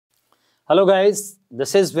Hello guys,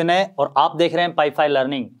 this is विनय और आप देख रहे हैं पाई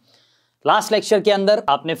लर्निंग। लास्ट लेक्चर के अंदर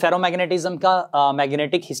आपने फेरोमैग्नेटिज्म का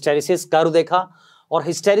मैग्नेटिक हिस्टेरिसिस कर्व देखा और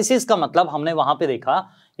हिस्टेरिसिस का मतलब हमने वहां पे देखा।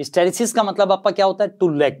 हिस्टेरिसिस का मतलब आपका क्या होता है? To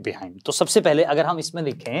lag behind. तो सबसे पहले अगर हम इसमें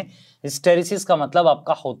देखें हिस्टेरिसिस का मतलब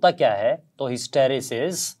आपका होता क्या है, तो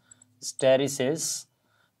hysteresis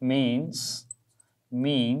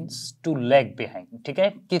means to lag behind. ठीक है,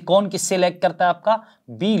 कि कौन किससे लैग करता है? आपका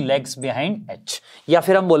बी लैग्स बिहाइंड एच, या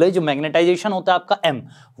फिर हम बोले जो मैग्नेटाइजेशन होता है आपका एम,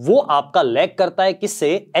 वो आपका लैग करता है किससे?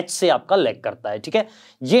 एच से आपका लैग करता है। ठीक है,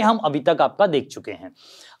 ये हम अभी तक आपका देख चुके हैं।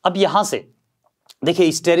 अब यहां से देखिए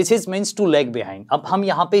hysteresis means to lag behind. अब हम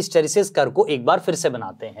यहां पे हिस्टेरिसिस कर्व को एक बार फिर से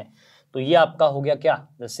बनाते हैं। तो ये आपका हो गया क्या?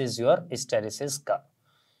 This is your hysteresis curve.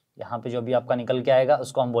 यहां पे जो भी आपका निकल के आएगा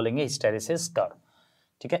उसको हम बोलेंगे हिस्टेरिसिस कर्व।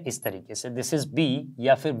 ठीक है, इस तरीके से दिस इज बी,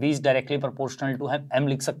 या फिर B is directly proportional to M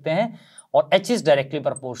लिख सकते हैं, और H is directly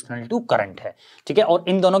proportional to current है। ठीक है, और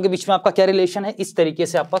इन दोनों के बीच में आपका क्या रिलेशन है? इस तरीके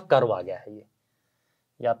से आपका कर्व आ गया है।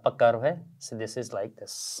 ये आपका कर्व है। So this is like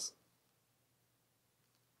this.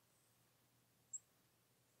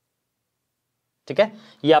 ठीक है,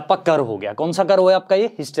 ये आपका कर्व हो गया। कौन सा कर्व है आपका? ये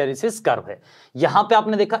हिस्टेरिसिस कर्व है। यहां पे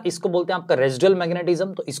आपने देखा, इसको बोलते हैं आपका रेजिडुअल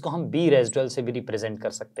मैग्नेटिज्म, तो इसको हम बी रेजिडुअल से भी रिप्रेजेंट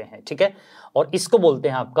कर सकते हैं। ठीक है, और इसको बोलते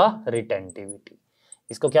हैं आपका रिटेंटिविटी।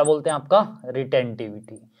 इसको क्या बोलते हैं? आपका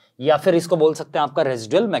रिटेंटिविटी, या फिर इसको बोल सकते हैं आपका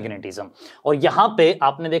रेजिडुअल मैग्नेटिज्म। और यहां पे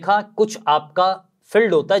आपने देखा कुछ आपका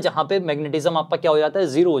फील्ड होता है जहां पे मैग्नेटिज्म आपका क्या हो जाता है?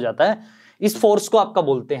 जीरो हो जाता है। इस फोर्स को आपका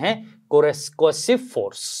बोलते हैं कोएसिव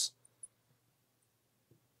फोर्स।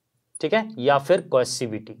 ठीक है, या फिर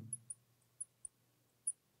कोएसिविटी।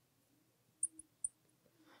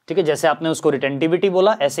 ठीक है, जैसे आपने उसको रिटेंटिविटी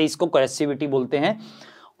बोला, ऐसे इसको कोएसिविटी बोलते हैं।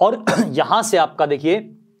 और यहां से आपका देखिए,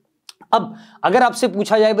 अब अगर आपसे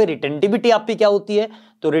पूछा जाए भाई रिटेंटिविटी आपकी क्या होती है,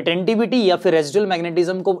 तो रिटेंटिविटी या फिर रेजिडुअल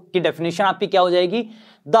मैग्नेटिज्म को की डेफिनेशन आपकी क्या हो जाएगी?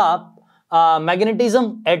 The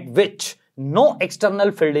magnetism eight which no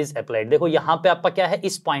external field is applied. देखो यहां पे आपका क्या है?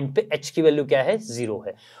 इस पॉइंट पे एच की वैल्यू क्या है? जीरो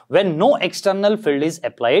है। When no external field is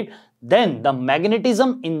applied then the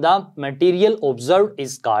magnetism in the material observed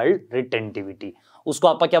is called retentivity। उसको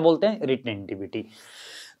आप क्या बोलते हैं? रिटेंटिविटी।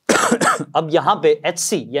 अब यहां पे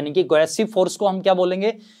HC यानी कि कोएसिव फोर्स को हम क्या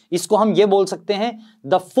बोलेंगे? इसको हम ये बोल सकते हैं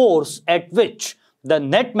the force at which the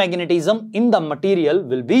net magnetism in the material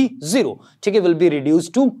will be zero. ठीक है, will be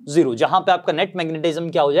reduce to zero. जहां पे आपका नेट मैग्नेटिज्म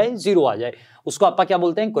क्या हो जाए? जीरो आ जाए, उसको आपका क्या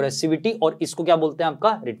बोलते हैं? कोएसिविटी, और इसको क्या बोलते हैं?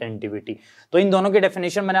 आपका रिटेंटिविटी। तो इन दोनों की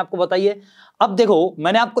डेफिनेशन मैंने आपको बताई है। अब देखो,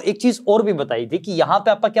 मैंने आपको एक चीज और भी बताई थी कि यहां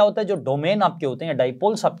पे आपका क्या होता है? जो डोमेन आपके होते हैं,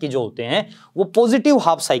 डाइपोल्स आपके जो होते हैं, वो पॉजिटिव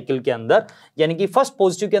हाफ साइकिल के अंदर, यानी कि फर्स्ट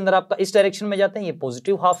पॉजिटिव के अंदर आपका इस डायरेक्शन में जाते हैं, ये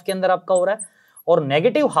पॉजिटिव हाफ के अंदर आपका हो रहा है, और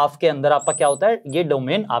नेगेटिव हाफ के अंदर आपका क्या होता है? ये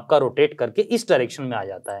डोमेन आपका रोटेट करके इस डायरेक्शन में आ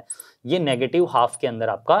जाता है। ये नेगेटिव हाफ के अंदर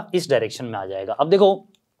आपका इस डायरेक्शन में आ जाएगा। अब देखो,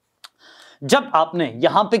 जब आपने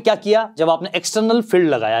यहां पे क्या किया? जब आपने एक्सटर्नल फील्ड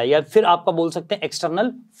लगाया, या फिर आपका बोल सकते हैं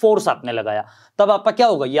एक्सटर्नल फोर्स आपने लगाया, तब आपका क्या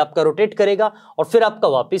होगा? ये आपका रोटेट करेगा और फिर आपका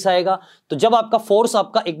वापस आएगा। तो जब आपका फोर्स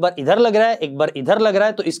आपका एक बार इधर लग रहा है, एक बार इधर लग रहा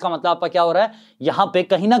है, तो इसका मतलब आपका क्या हो रहा है? यहां पे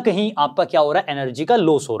कहीं ना कहीं आपका क्या हो रहा है? एनर्जी का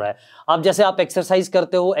लॉस हो रहा है। आप जैसे आप एक्सरसाइज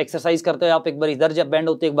करते हो, आप एक बार इधर जब बेंड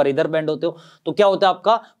होते हो, एक बार इधर बेंड होते हो, तो क्या होता है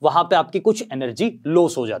आपका? वहां पे आपकी कुछ एनर्जी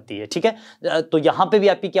लॉस हो जाती है। ठीक है, तो यहां पे भी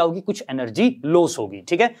आपकी क्या होगी? कुछ एनर्जी लॉस होगी।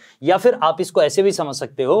 ठीक है, या फिर आप इसको ऐसे भी समझ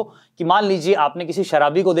सकते हो कि मान लीजिए आपने किसी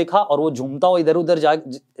शराबी को देखा और वो झूमता हुआ इधर उधर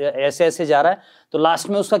ऐसे ऐसे जा रहा है, तो लास्ट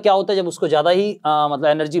में उसका क्या होता है? जब उसको ज्यादा ही मतलब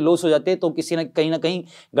एनर्जी लॉस हो जाती है, तो किसी ना कहीं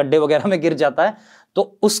गड्ढे वगैरह में गिर जाता है,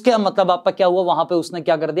 तो उसके मतलब आपका क्या हुआ? वहां पे उसने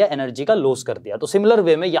क्या कर दिया? एनर्जी का लॉस कर दिया। तो सिमिलर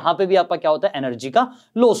वे में यहां पे भी आपका क्या होता है? एनर्जी का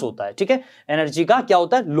लॉस होता है। ठीक है, एनर्जी का क्या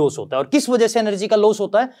होता है? लॉस होता है। और किस वजह से एनर्जी का लॉस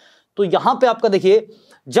होता है? तो यहां पे आपका देखिए,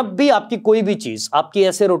 जब भी आपकी कोई भी चीज आपकी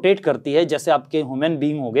ऐसे रोटेट करती है, जैसे आपके ह्यूमन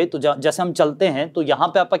बीइंग हो गए, तो जैसे हम चलते हैं, तो यहां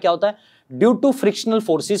पे आपका क्या होता है? Due to frictional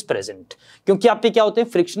forces present, क्योंकि आप पे क्या होते हैं?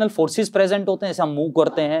 फ्रिक्शनल फोर्सेस प्रेजेंट होते हैं। जैसे हम मूव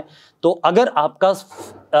करते हैं, तो अगर आपका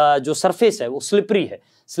जो सरफेस है वो स्लिपरी है,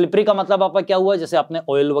 स्लिपरी का मतलब आपका क्या हुआ? जैसे आपने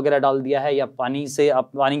ऑयल वगैरह डाल दिया है, या पानी से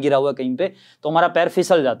आप पानी गिरा हुआ है कहीं पे, तो हमारा पैर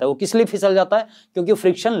फिसल जाता है। वो किस लिए फिसल जाता है? क्योंकि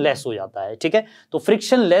फ्रिक्शन लेस हो जाता है। ठीक है, तो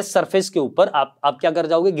फ्रिक्शन लेस सरफेस के ऊपर आप क्या कर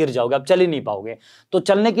जाओगे? गिर जाओगे, आप चल ही नहीं पाओगे। तो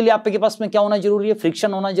चलने के लिए आपके पास में क्या होना जरूरी है?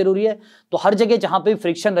 फ्रिक्शन होना जरूरी है। तो हर जगह जहां पे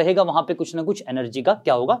फ्रिक्शन रहेगा, वहां पे कुछ ना कुछ एनर्जी का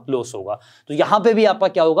क्या होगा? लॉस होगा। तो यहां पे भी आपका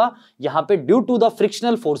क्या होगा? यहां पे due to the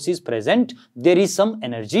frictional forces present there is some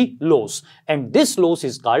energy loss, and this loss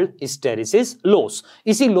is called hysteresis loss.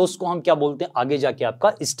 इसी लॉस को हम क्या बोलते हैं? आगे जाके आपका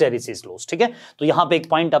हिस्टेरिसिस लॉस। ठीक है, तो यहां पे एक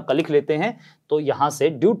पॉइंट आपका लिख लेते हैं। तो यहां से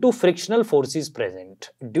due to frictional forces present,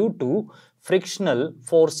 due to frictional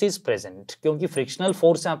forces present, क्योंकि फ्रिक्शनल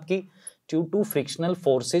फोर्स है आपकी, due to frictional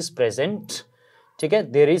forces present, ठीक है,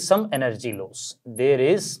 there is some energy loss, there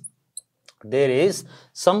is there is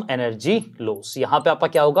some energy loss. यहां पे आपका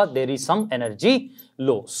क्या होगा, there is some energy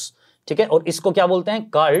loss, ठीक है। और इसको क्या बोलते हैं,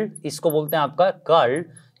 कॉल्ड, इसको बोलते हैं आपका कॉल्ड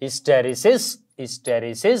हिस्टेरेसिस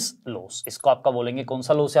लॉस। इसको आपका बोलेंगे कौन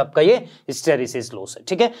सा लॉस है आपका, ये हिस्टेरेसिस लॉस है,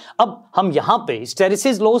 ठीक है। अब हम यहां पे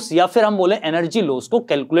हिस्टेरेसिस लॉस या फिर हम बोले एनर्जी लॉस को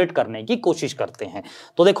कैलकुलेट करने की कोशिश करते हैं।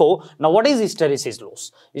 तो देखो now what is hysteresis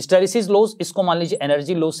loss. Hysteresis loss, इसको मान लीजिए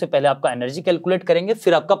एनर्जी लॉस से पहले आपका एनर्जी कैलकुलेट करेंगे,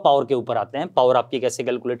 फिर आपका पावर के ऊपर आते हैं। पावर आपकी कैसे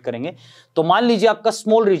कैलकुलेट करेंगे, तो मान लीजिए आपका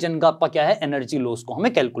स्मॉल रीजन का आपका क्या है, एनर्जी लॉस को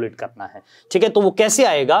हमें कैलकुलेट करना है, ठीक है। तो वो कैसे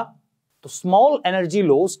आएगा, तो small energy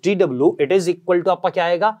loss DW it is equal to आपका क्या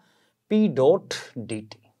आएगा, P डॉट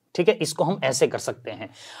dt, ठीक है। इसको हम ऐसे कर सकते हैं।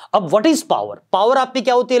 अब व्हाट इज पावर, पावर आपकी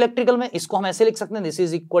क्या होती है इलेक्ट्रिकल में, इसको हम ऐसे लिख सकते हैं, this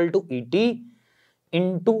is equal to ET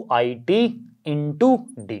into IT into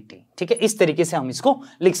DT, ठीक है। इस तरीके से हम इसको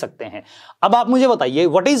लिख सकते हैं। अब आप मुझे बताइए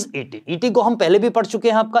व्हाट इज ET। ET को हम पहले भी पढ़ चुके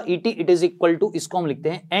हैं आपका, ET it is equal to, इसको हम लिखते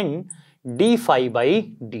हैं N d phi by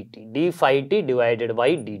dt, d phi t divided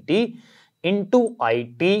by dt into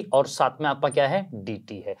IT, और साथ में आपका क्या है,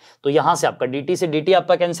 dt है। तो यहां से आपका dt से dt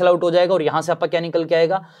आपका कैंसिल आउट हो जाएगा, और यहां से आपका क्या निकल के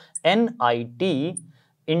आएगा, NIT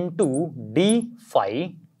into d phi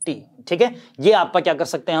t, ठीक है। ये आपका क्या कर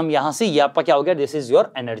सकते हैं हम यहां से, ये आपका क्या हो गया, this is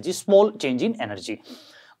your energy, small change in energy.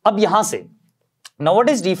 अब यहां से now what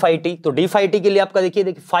is d phi t, तो d phi t के लिए आपका देखिए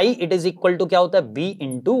phi it is equal to क्या होता है, b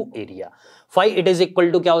into area. phi it is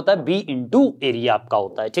equal to क्या होता है, b इंटू एरिया आपका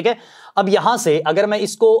होता है, ठीक है। अब यहां से अगर मैं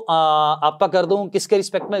इसको आपका कर दूं किसके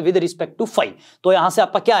रिस्पेक्ट में, विद रिस्पेक्ट टू phi, तो यहां से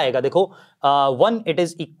आपका क्या आएगा, देखो 1 it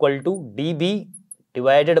is equal to db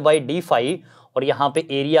divided by d phi, और यहां पे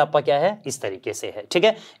एरिया आपका क्या है, इस तरीके से है, ठीक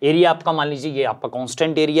है। एरिया आपका मान लीजिए ये आपका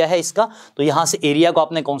कांस्टेंट एरिया है इसका, तो यहां से एरिया को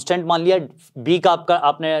आपने कांस्टेंट मान लिया, बी का आपका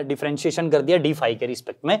आपने डिफरेंशिएशन कर दिया डी फाई के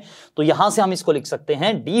रिस्पेक्ट में, तो यहां से हम इसको लिख सकते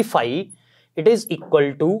हैं D phi it is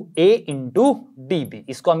equal to A into D B.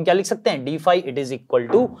 इसको हम क्या लिख सकते हैं, D phi it is equal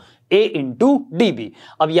to A into D B.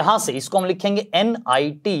 अब यहां से इसको हम लिखेंगे N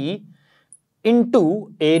I T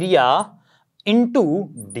into area into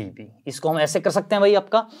dB. इसको हम ऐसे कर सकते हैं भाई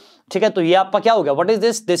आपका, ठीक है। तो ये आपका क्या हो गया, what is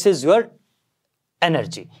this, this is your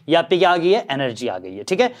energy. ये आपकी क्या आ गई है, एनर्जी आ गई है,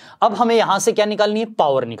 ठीक है। अब हमें यहां से क्या निकालनी है,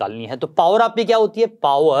 पावर निकालनी है। तो पावर आपकी क्या होती है,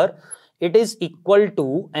 power it is equal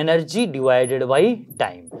to energy divided by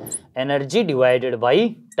time, energy divided by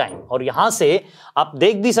time. और यहां से आप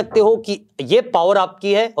देख भी सकते हो कि ये पावर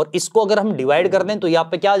आपकी है, और इसको अगर हम डिवाइड कर दें तो यहाँ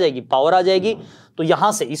पे क्या आ जाएगी, पावर आ जाएगी। तो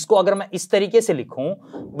यहां से इसको अगर मैं इस तरीके से लिखूं,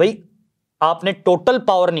 भाई आपने टोटल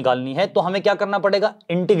पावर निकालनी है तो हमें क्या करना पड़ेगा,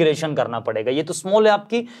 इंटीग्रेशन करना पड़ेगा। ये तो स्मॉल है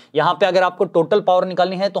आपकी, यहां पे अगर आपको टोटल पावर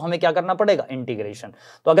निकालनी है तो हमें क्या करना पड़ेगा, इंटीग्रेशन।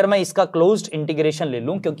 तो अगर मैं इसका क्लोज्ड इंटीग्रेशन ले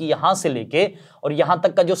लूं, क्योंकि यहां से लेके और यहां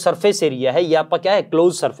तक का जो सरफेस एरिया है ये आपका क्या है,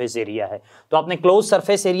 क्लोज सरफेस एरिया है। तो आपने क्लोज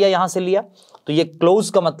सरफेस एरिया यहां से लिया, तो ये क्लोज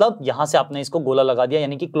का मतलब यहां से आपने इसको गोला लगा दिया,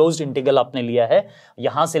 यानी कि क्लोज्ड इंटीग्रल आपने लिया है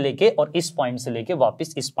यहां से लेके और इस पॉइंट से लेके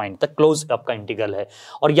वापस इस पॉइंट तक क्लोज आपका इंटीग्रल है।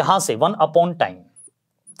 और यहां से 1 अपॉन टाइम,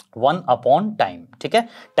 1 अपॉन टाइम, ठीक है,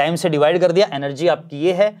 टाइम से डिवाइड कर दिया। एनर्जी आपकी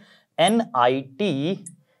ये है N I T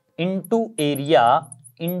into area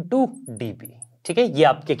into dB, ठीक है। ये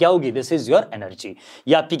आपके क्या होगी, दिस इज योर एनर्जी।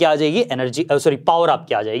 ये आपकी क्या आ जाएगी, एनर्जी सॉरी पावर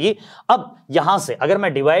आपकी आ जाएगी। अब यहां से अगर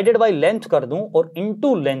मैं डिवाइडेड बाय लेंथ कर दूं और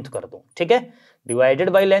इंटू लेंथ कर दूं, ठीक है, डिवाइडेड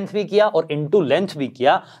बाय लेंथ भी किया और इनटू लेंथ भी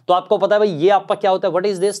किया, तो आपको पता है भाई ये आपका क्या होता है, what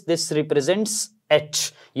is this, this represents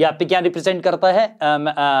H। ये आपके क्या रिप्रेजेंट करता है,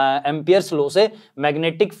 एम्पियर्स लॉ से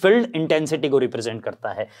मैग्नेटिक फील्ड इंटेंसिटी को रिप्रेजेंट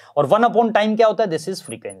करता है। और 1 अपॉन टाइम क्या होता है, this is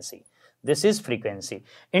frequency, this is frequency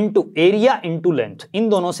into area into length. इन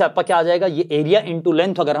दोनों से आपका क्या आ जाएगा, ये एरिया इंटू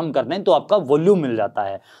लेंथ अगर हम कर दें तो आपका वॉल्यूम मिल जाता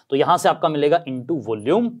है। तो यहां से आपका मिलेगा इंटू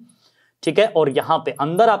वॉल्यूम, ठीक है। और यहां पे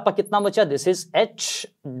अंदर आपका कितना बचा, दिस इज H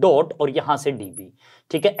डॉट और यहां से dB,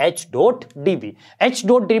 ठीक है, H dot dB। H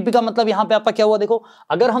dot dB का मतलब यहां पे आपका क्या हुआ, देखो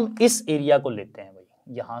अगर हम इस एरिया को लेते हैं भाई,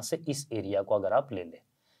 यहां से इस एरिया को अगर आप ले ले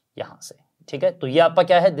यहां से, ठीक है, तो ये आपका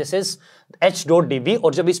क्या है, this is H dot dB।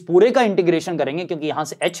 और जब इस पूरे का इंटीग्रेशन करेंगे, क्योंकि यहां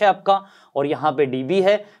से H है आपका और यहां पे dB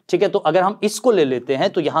है, ठीक है, तो अगर हम इसको ले लेते हैं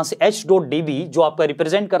तो यहां से H डॉट dB जो आपका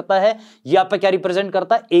रिप्रेजेंट करता है, ये आपका क्या रिप्रेजेंट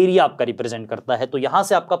करता है, एरिया आपका रिप्रेजेंट करता है। तो यहां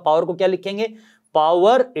से आपका पावर को क्या लिखेंगे,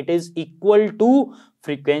 power it is equal to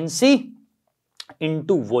frequency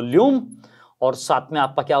into volume, और साथ में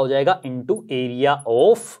आपका क्या हो जाएगा, इंटू एरिया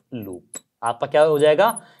ऑफ लूप। आपका क्या हो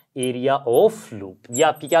जाएगा, एरिया ऑफ लूप। ये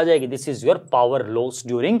आपकी क्या आ जाएगी, this is your power loss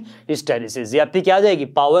during hysteresis. ये आपकी क्या आ जाएगी,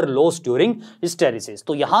 पावर लॉस ड्यूरिंग हिस्टेरिसिस।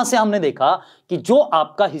 तो यहां से हमने देखा कि जो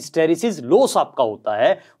आपका हिस्टेरिसिस लॉस आपका होता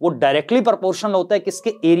है वो डायरेक्टली प्रोपोर्शनल होता है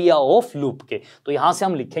किसके, एरिया ऑफ लूप के। तो यहां से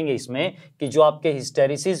हम लिखेंगे इसमें कि जो आपके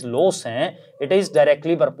हिस्टेरिसिस लॉस हैं it is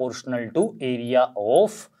directly proportional to area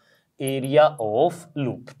of area of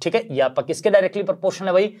loop. ठीक है, ये आपका किसके डायरेक्टली प्रोपोर्शनल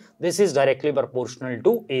है भाई? This is directly proportional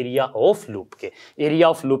to area of loop के। एरिया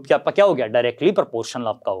ऑफ लूप के आपका क्या हो गया? डायरेक्टली प्रोपोर्शनल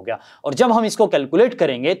आपका हो गया। और जब हम इसको कैलकुलेट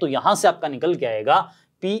करेंगे तो यहां से आपका निकल के आएगा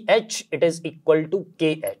PH it is equal to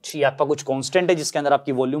KH। ये आपका कुछ कांस्टेंट है जिसके अंदर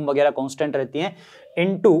आपकी वॉल्यूम वगैरह कांस्टेंट रहती हैं,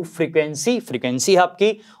 इनटू फ्रीक्वेंसी, फ्रीक्वेंसी है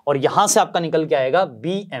आपकी, और यहां से आपका निकल के आएगा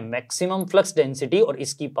BM मैक्सिमम फ्लक्स डेंसिटी और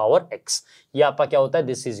इसकी पावर X। ये आपका क्या होता है?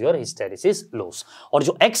 This is your hysteresis loss. और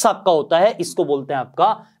जो X आपका होता है इसको बोलते हैं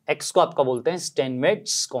आपका, X को आपका बोलते हैं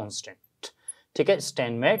स्टैनमेट्स कांस्टेंट। ठीक है,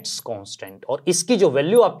 स्टैनमेट्स कांस्टेंट। और इसकी जो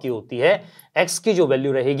वैल्यू आपकी होती है, X की जो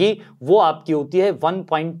वैल्यू रहेगी वो आपकी होती है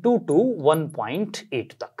 1.2 टू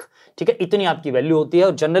 1.8 तक। ठीक है, इतनी आपकी वैल्यू होती है।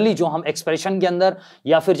 और जनरली जो हम एक्सप्रेशन के अंदर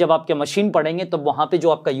या फिर जब आपके मशीन पढ़ेंगे तब वहां पे जो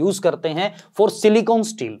आपका यूज करते हैं for silicon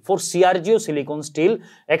steel, for CRGO silicon steel,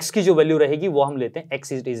 X की जो वैल्यू रहेगी वो हम लेते हैं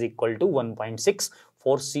X is equal to 1.6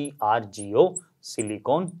 for CRGO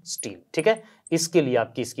silicon steel. ठीक है, इसके लिए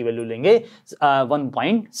आपकी इसकी वैल्यू लेंगे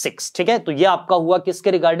 1.6। ठीक है, तो ये आपका हुआ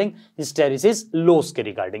किसके रिगार्डिंग? हिस्टेरिसिस लॉस के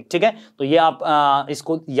रिगार्डिंग। ठीक है, तो ये आप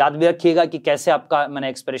इसको याद भी रखिएगा कि कैसे आपका मैंने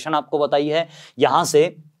एक्सप्रेशन आपको बताई है। यहां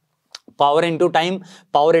से power into time,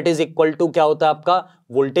 power it is equal to क्या होता है आपका?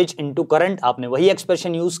 Voltage into current. आपने वही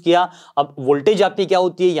एक्सप्रेशन यूज किया। अब वोल्टेज आपकी क्या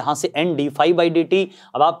होती है? यहां से NdΦ/dt।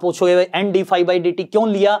 अब आप पूछोगे भाई NdΦ/dt क्यों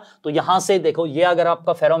लिया? तो यहां से देखो, ये अगर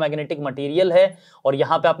आपका फेरोमैग्नेटिक मटेरियल है और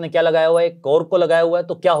यहां पे आपने क्या लगाया हुआ है? कोर को लगाया हुआ है,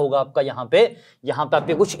 तो क्या होगा आपका यहां पे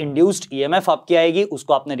आपके कुछ इंड्यूस्ड EMF आपकी आएगी,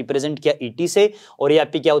 उसको आपने रिप्रेजेंट किया ET से, और ये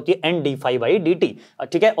आपकी क्या होती है? NdΦ/dt।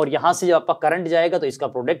 ठीक है, और यहां से जब आपका करंट जाएगा तो इसका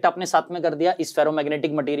प्रोडक्ट आपने साथ में कर दिया इस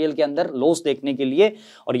फेरोमैग्नेटिक मटेरियल के अंदर लॉस देखने के लिए,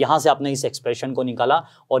 और यहां से आपने इस एक्सप्रेशन को निकाला,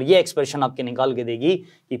 और ये एक्सप्रेशन आपके निकाल के देगी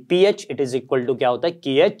कि PH it is equal to क्या होता है?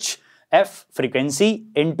 KH फ्रीक्वेंसी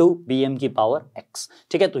इनटू BM की पावर X।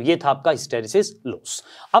 ठीक है, तो ये था आपका हिस्टेरिसिस लॉस।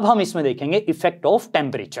 अब हम इसमें देखेंगे effect of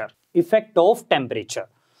temperature. Effect of temperature,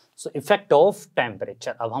 so effect of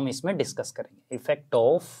temperature अब हम इसमें डिस्कस करेंगे। Effect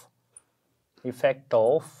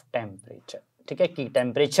of temperature. ठीक है, कि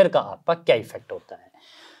टेम्परेचर का आपका क्या इफेक्ट होता है।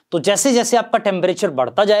 तो जैसे जैसे आपका टेम्परेचर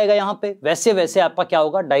बढ़ता जाएगा यहां पे, वैसे वैसे आपका क्या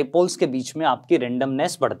होगा? डाइपोल्स के बीच में आपकी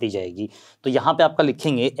रेंडमनेस बढ़ती जाएगी। तो यहां पे आपका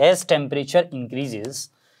लिखेंगे एज टेम्परेचर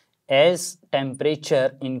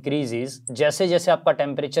इंक्रीजेस, जैसे जैसे आपका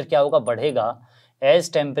टेम्परेचर क्या होगा? बढ़ेगा।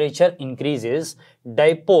 As temperature increases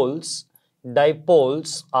dipoles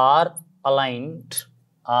are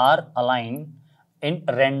aligned in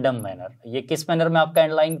random manner. ये किस मैनर में आपका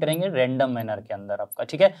अलाइन करेंगे? रैंडम मैनर के अंदर आपका।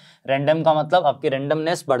 ठीक है, रैंडम का मतलब आपकी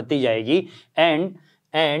रैंडमनेस बढ़ती जाएगी, and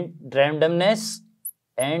randomness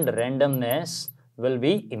will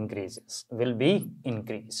be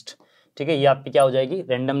increased. ठीक है, ये आपकी क्या हो जाएगी?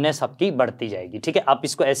 रैंडमनेस आपकी बढ़ती जाएगी। ठीक है, आप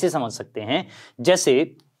इसको ऐसे समझ सकते हैं,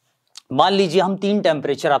 जैसे मान लीजिए हम 3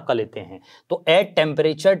 टेम्परेचर आपका लेते हैं, तो एट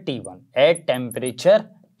टेम्परेचर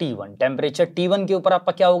T1 के ऊपर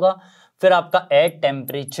आपका क्या होगा? फिर आपका एट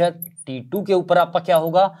टेम्परेचर T2 के ऊपर आपका क्या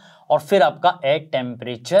होगा? और फिर आपका एट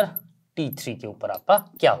टेम्परेचर T3 के ऊपर आपका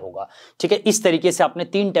क्या होगा। ठीक है, इस तरीके से आपने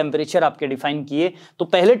 3 टेम्परेचर आपके डिफाइन किए। तो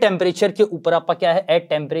पहले टेम्परेचर के ऊपर आपका क्या है? एट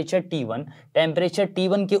टेम्परेचर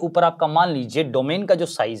T1 के ऊपर आपका मान लीजिए डोमेन का जो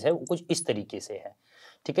साइज है वो कुछ इस तरीके से है।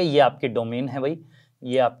 ठीक है, ये आपके डोमेन है भाई,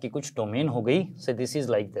 ये आपकी कुछ डोमेन हो गई, so this is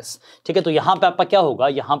like this. ठीक है, तो यहाँ पे आपका क्या होगा?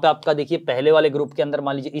 यहाँ पे आपका देखिए पहले वाले ग्रुप के अंदर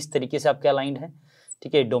मान लीजिए इस तरीके से आपके अलाइंड है।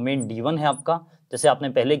 ठीक है, डोमेन D1 है आपका, जैसे आपने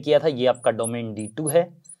पहले किया था। ये आपका डोमेन D2 है,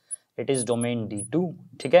 इट इज डोमेन D2।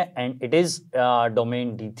 ठीक है, and it is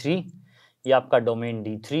domain D3, ये आपका डोमेन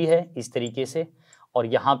D3 है इस तरीके से। और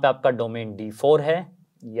यहाँ पे आपका डोमेन D4 है,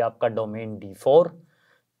 ये आपका डोमेन D4।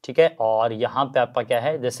 ठीक है, और यहाँ पे आपका क्या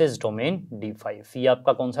है? This is domain D5। ये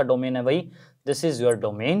आपका कौन सा डोमेन है भाई? This is your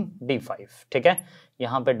domain D5। ठीक है,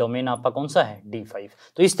 यहाँ पे डोमेन आपका कौन सा है? D5।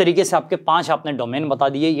 तो इस तरीके से आपके 5 आपने डोमेन बता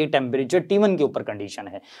दिए। ये टेम्परेचर T1 के ऊपर कंडीशन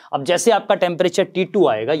है। अब जैसे आपका टेम्परेचर T2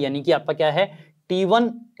 आएगा, यानी कि आपका क्या है? T1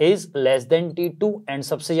 is less than T2 and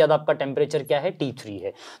सबसे ज्यादा आपका टेम्परेचर क्या है? T3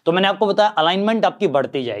 है। तो मैंने आपको बताया अलाइनमेंट आपकी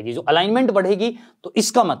बढ़ती जाएगी। जो अलाइनमेंट बढ़ेगी तो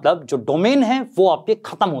इसका मतलब जो डोमेन है वो आपके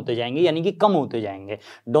खत्म होते जाएंगे, यानी कि कम होते जाएंगे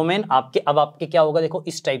डोमेन आपके। अब आपके क्या होगा? देखो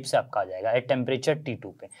इस टाइप से आपका आ जाएगा एट टेम्परेचर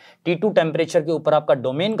T2 पे। T2 टेम्परेचर के ऊपर आपका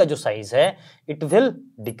डोमेन का जो साइज है इट विल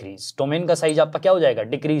डिक्रीज। डोमेन का साइज आपका क्या हो जाएगा?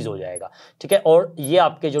 डिक्रीज हो जाएगा। ठीक है, और ये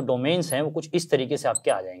आपके जो डोमेन्स हैं वो कुछ इस तरीके से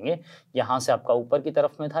आपके आ जाएंगे। यहां से आपका ऊपर की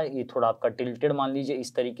तरफ में था, ये थोड़ा आपका टिल्टेड मान लीजिए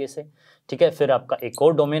इस तरीके से। ठीक है, फिर आपका एक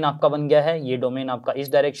और डोमेन आपका बन गया है, ये डोमेन आपका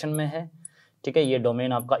इस डायरेक्शन में है। ठीक है, ये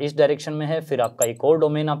डोमेन आपका इस डायरेक्शन में है। फिर आपका एक और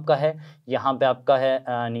डोमेन आपका है, यहाँ पे आपका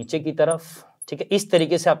है नीचे की तरफ। ठीक है, इस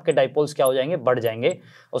तरीके से आपके डाइपोल्स क्या हो जाएंगे? बढ़ जाएंगे,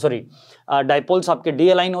 डाइपोल्स आपके डी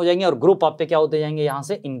अलाइन हो जाएंगे और ग्रुप आपके क्या होते जाएंगे? यहाँ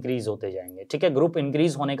से इंक्रीज होते जाएंगे। ठीक है, ग्रुप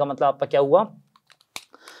इंक्रीज होने का मतलब आपका क्या हुआ?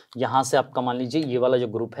 यहाँ से आपका मान लीजिए ये वाला जो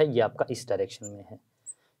ग्रुप है ये आपका इस डायरेक्शन में है,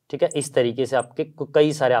 ठीक है। इस तरीके से आपके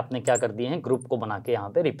कई सारे आपने क्या कर दिए हैं, ग्रुप को बना के यहाँ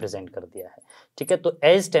पे रिप्रेजेंट कर दिया है, ठीक है। तो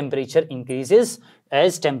एज टेम्परेचर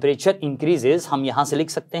इंक्रीजेज हम यहाँ से लिख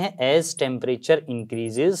सकते हैं as temperature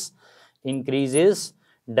increases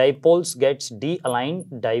dipoles gets D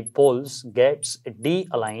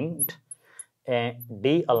aligned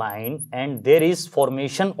and there is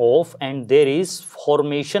formation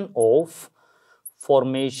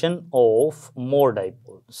of more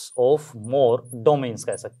dipoles of more domains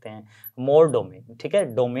कह सकते हैं, more domain, ठीक है।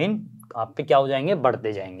 डोमेन आप पे क्या हो जाएंगे,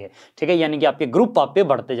 बढ़ते जाएंगे, ठीक है, यानी कि आपके ग्रुप आप पे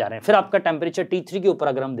बढ़ते जा रहे हैं। फिर आपका टेम्परेचर T3 के ऊपर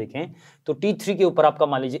अगर हम देखें तो T3 के ऊपर आपका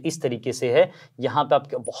मान लीजिए इस तरीके से है, यहाँ पे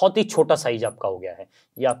आपका बहुत ही छोटा साइज आपका हो गया है,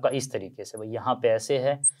 ये आपका इस तरीके से, भाई यहाँ पे ऐसे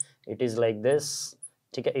है, इट इज लाइक दिस,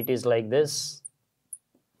 ठीक है, इट इज लाइक दिस,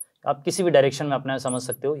 आप किसी भी डायरेक्शन में अपना समझ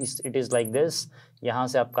सकते हो, इट इज लाइक दिस, यहाँ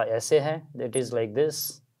से आपका ऐसे है, इट इज लाइक दिस,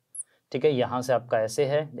 ठीक है, यहाँ से आपका ऐसे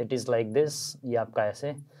है, इट इज लाइक दिस, ये आपका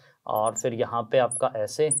ऐसे, और फिर यहाँ पे आपका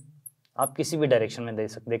ऐसे, आप किसी भी डायरेक्शन में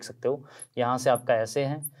देख सकते हो, यहाँ से आपका ऐसे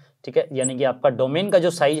है, ठीक है, यानी कि आपका डोमेन का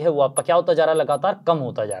जो साइज है वो आपका क्या होता जा रहा है, लगातार कम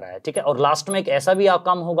होता जा रहा है, ठीक है। और लास्ट में एक ऐसा भी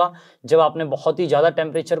काम होगा जब आपने बहुत ही ज्यादा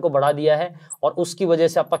टेम्परेचर को बढ़ा दिया है और उसकी वजह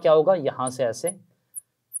से आपका क्या होगा, यहाँ से ऐसे,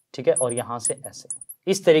 ठीक है, और यहाँ से ऐसे,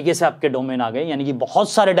 इस तरीके से आपके डोमेन आ गए, यानी कि बहुत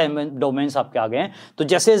सारे डोमेन्स आपके आ गए हैं। तो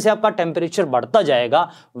जैसे जैसे आपका टेम्परेचर बढ़ता जाएगा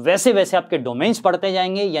वैसे वैसे आपके डोमेन्स बढ़ते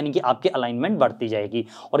जाएंगे, यानी कि आपकी अलाइनमेंट बढ़ती जाएगी।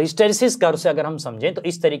 और हिस्टेरेसिस कर्व से अगर हम समझें तो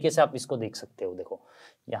इस तरीके से आप इसको देख सकते हो, देखो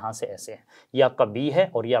यहाँ से ऐसे है, ये आपका B है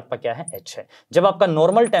और ये आपका क्या है, H है। जब आपका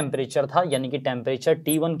नॉर्मल टेम्परेचर था, यानी कि टेम्परेचर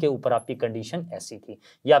T1 के ऊपर आपकी कंडीशन ऐसी थी,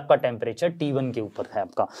 ये आपका टेम्परेचर T1 के ऊपर है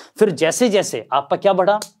आपका। फिर जैसे जैसे आपका क्या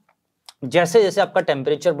बढ़ा, जैसे जैसे आपका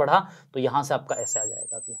टेम्परेचर बढ़ा तो यहां से आपका ऐसे आ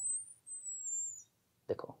जाएगा, अभी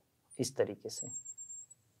देखो इस तरीके से,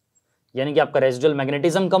 यानी कि आपका रेजिडुअल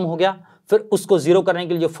मैग्नेटिज्म कम हो गया। फिर उसको जीरो करने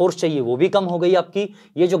के लिए जो फोर्स चाहिए वो भी कम हो गई आपकी।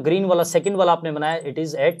 ये जो ग्रीन वाला सेकंड वाला आपने बनाया, it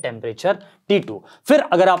is at temperature T2। फिर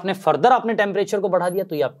अगर आपने फर्दर आपने टेम्परेचर को बढ़ा दिया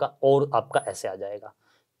तो ये आपका और आपका ऐसे आ जाएगा,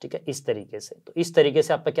 ठीक है, इस तरीके से। तो इस तरीके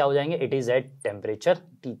से आपका क्या हो जाएंगे, it is at temperature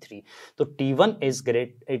T3। तो T1 is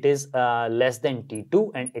great, it is less than T2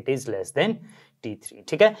 and it is less than T3,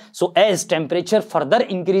 ठीक है। So as temperature further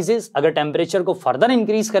increases, अगर टेम्परेचर को फर्दर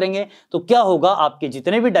इंक्रीज करेंगे तो क्या होगा, आपके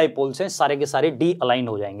जितने भी डाइपोल्स हैं सारे के सारे डी अलाइन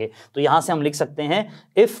हो जाएंगे। तो यहां से हम लिख सकते हैं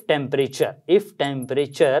if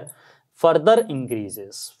temperature further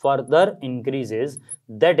increases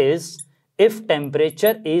that is if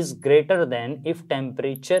temperature is greater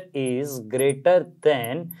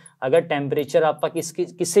than अगर टेम्परेचर आपका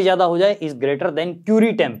किससे ज्यादा हो जाए, is greater than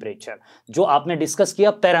Curie temperature, जो आपने डिस्कस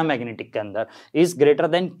किया पैरामैग्नेटिक के अंदर, is greater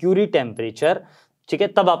than Curie temperature, ठीक है,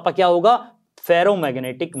 तब आपका क्या होगा,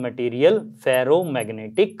 ferromagnetic material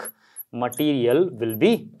will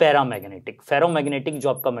be paramagnetic. Ferromagnetic जो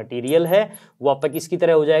आपका मटीरियल है वो आपका किसकी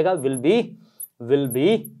तरह हो जाएगा, विल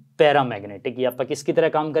बी पैरामैग्नेटिक। ये आपका किसकी तरह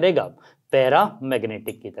काम करेगा,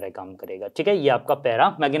 पैरामैग्नेटिक की तरह काम करेगा, ठीक है, ये आपका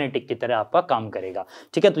पैरामैग्नेटिक की तरह आपका काम करेगा,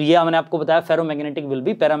 ठीक है। तो ये मैंने आपको बताया फेरोमैग्नेटिक विल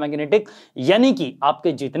बी पैरामैग्नेटिक, यानी कि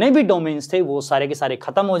आपके जितने भी डोमेन्स थे वो सारे के सारे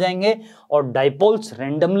खत्म हो जाएंगे और डाइपोल्स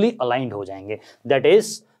रैंडमली अलाइंड हो जाएंगे।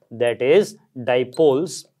 That is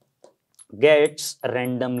dipoles gets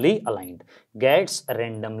randomly aligned,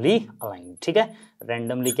 ठीक है,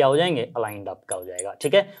 रैंडमली क्या हो जाएंगे, अलाइंड आपका हो जाएगा,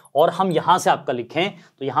 ठीक है। और हम यहां से आपका लिखें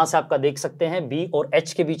तो यहां से आपका देख सकते हैं B और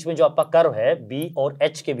H के बीच में जो आपका कर्व है, B और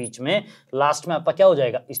H के बीच में लास्ट में आपका क्या हो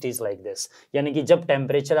जाएगा, इट इज लाइक दिस, यानी कि जब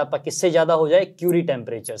टेम्परेचर आपका किससे ज्यादा हो जाए, क्यूरी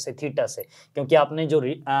टेम्परेचर से, थीटा से, क्योंकि आपने जो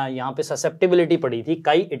यहाँ पे ससेप्टिबिलिटी पढ़ी थी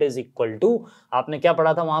काई, इट इज इक्वल टू, आपने क्या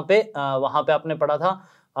पढ़ा था वहां पे आपने पढ़ा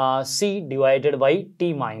था C divided by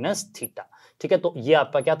T minus theta, ठीक है। तो ये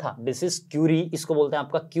आपका क्या था, दिस इज क्यूरी, इसको बोलते हैं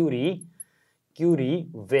आपका क्यूरी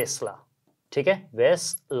वेस्ला, ठीक है,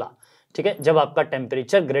 वेस्ला, ठीक है। जब आपका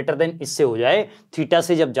टेम्परेचर ग्रेटर देन इससे हो जाए, थीटा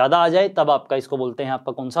से जब ज्यादा आ जाए, तब आपका इसको बोलते हैं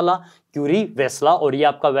आपका कौन सा ला, क्यूरी वेस्ला। और ये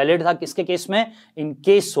आपका वैलिड था किसके केस में, इन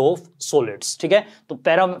केस ऑफ सॉलिड्स, ठीक है। तो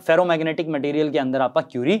फेरोमैग्नेटिक मटेरियल के अंदर आपका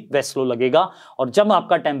क्यूरी वेस्लो लगेगा, और जब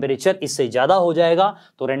आपका टेम्परेचर इससे ज्यादा हो जाएगा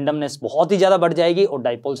तो रैंडमनेस बहुत ही ज्यादा बढ़ जाएगी और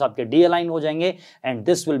डाइपोल्स आपके डी अलाइन हो जाएंगे and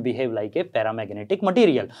this will behave like a paramagnetic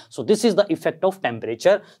material. So this is the effect of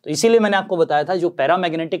temperature. तो इसीलिए मैंने आपको बताया था जो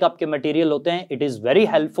पैरामैग्नेटिक आपके मटेरियल होते हैं, it is very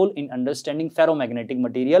helpful in understanding ferromagnetic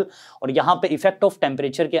material, और यहाँ पे इफेक्ट ऑफ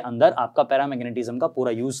टेम्परेचर के अंदर आपका पैरामैग्नेटिज्म का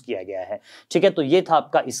पूरा यूज किया गया है। ठीक है, तो ये था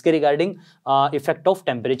आपका इसके रिगार्डिंग इफेक्ट ऑफ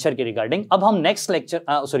टेम्परेचर के रिगार्डिंग। अब हम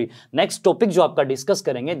नेक्स्ट टॉपिक जो आपका डिस्कस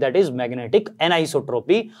करेंगे दैट इज मैग्नेटिक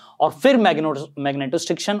एनाइसोट्रोपी, और फिर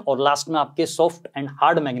मैग्नेटोस्ट्रिक्शन, और लास्ट में आपके soft and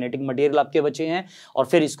hard magnetic material आपके बचे हैं, और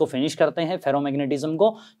फिर इसको फिनिश करते हैं फेरोमैग्नेटिज्म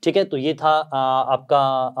को। ठीक है, तो ये था आपका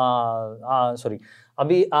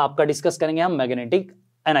अभी आपका डिस्कस करेंगे हम मैग्नेटिक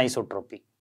एनाइसोट्रोपी।